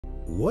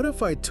What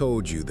if I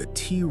told you the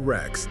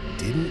T-Rex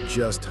didn't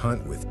just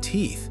hunt with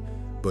teeth,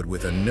 but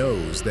with a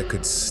nose that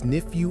could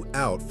sniff you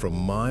out from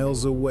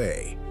miles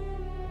away?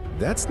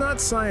 That's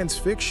not science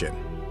fiction,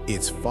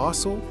 it's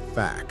fossil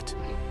fact.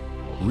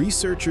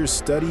 Researchers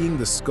studying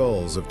the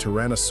skulls of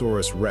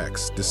Tyrannosaurus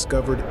rex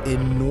discovered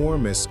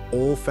enormous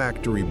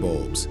olfactory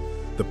bulbs,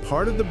 the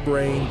part of the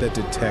brain that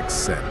detects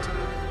scent.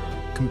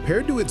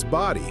 Compared to its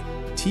body,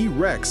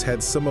 T-Rex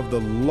had some of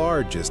the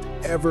largest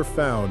ever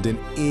found in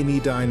any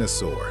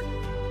dinosaur.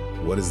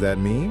 What does that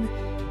mean?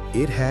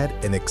 It had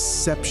an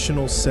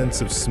exceptional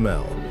sense of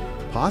smell,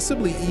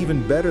 possibly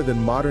even better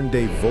than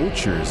modern-day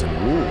vultures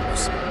and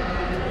wolves.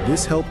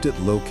 This helped it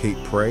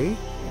locate prey,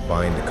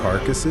 find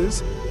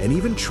carcasses, and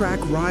even track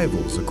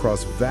rivals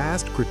across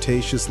vast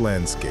Cretaceous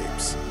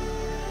landscapes.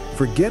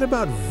 Forget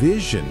about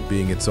vision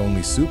being its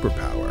only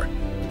superpower.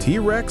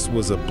 T-Rex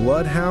was a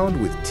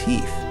bloodhound with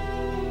teeth.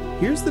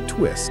 Here's the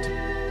twist.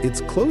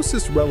 Its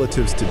closest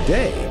relatives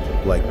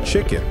today, like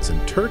chickens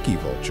and turkey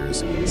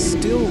vultures,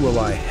 still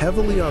rely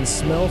heavily on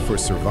smell for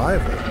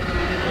survival.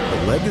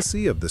 The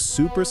legacy of the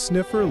super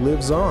sniffer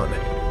lives on,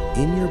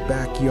 in your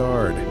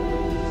backyard.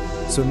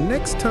 So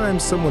next time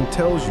someone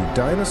tells you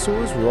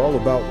dinosaurs were all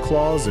about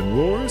claws and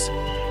roars,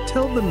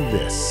 tell them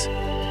this: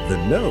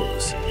 the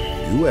nose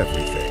knew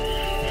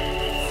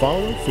everything.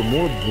 Follow for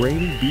more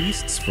brainy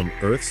beasts from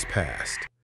Earth's past.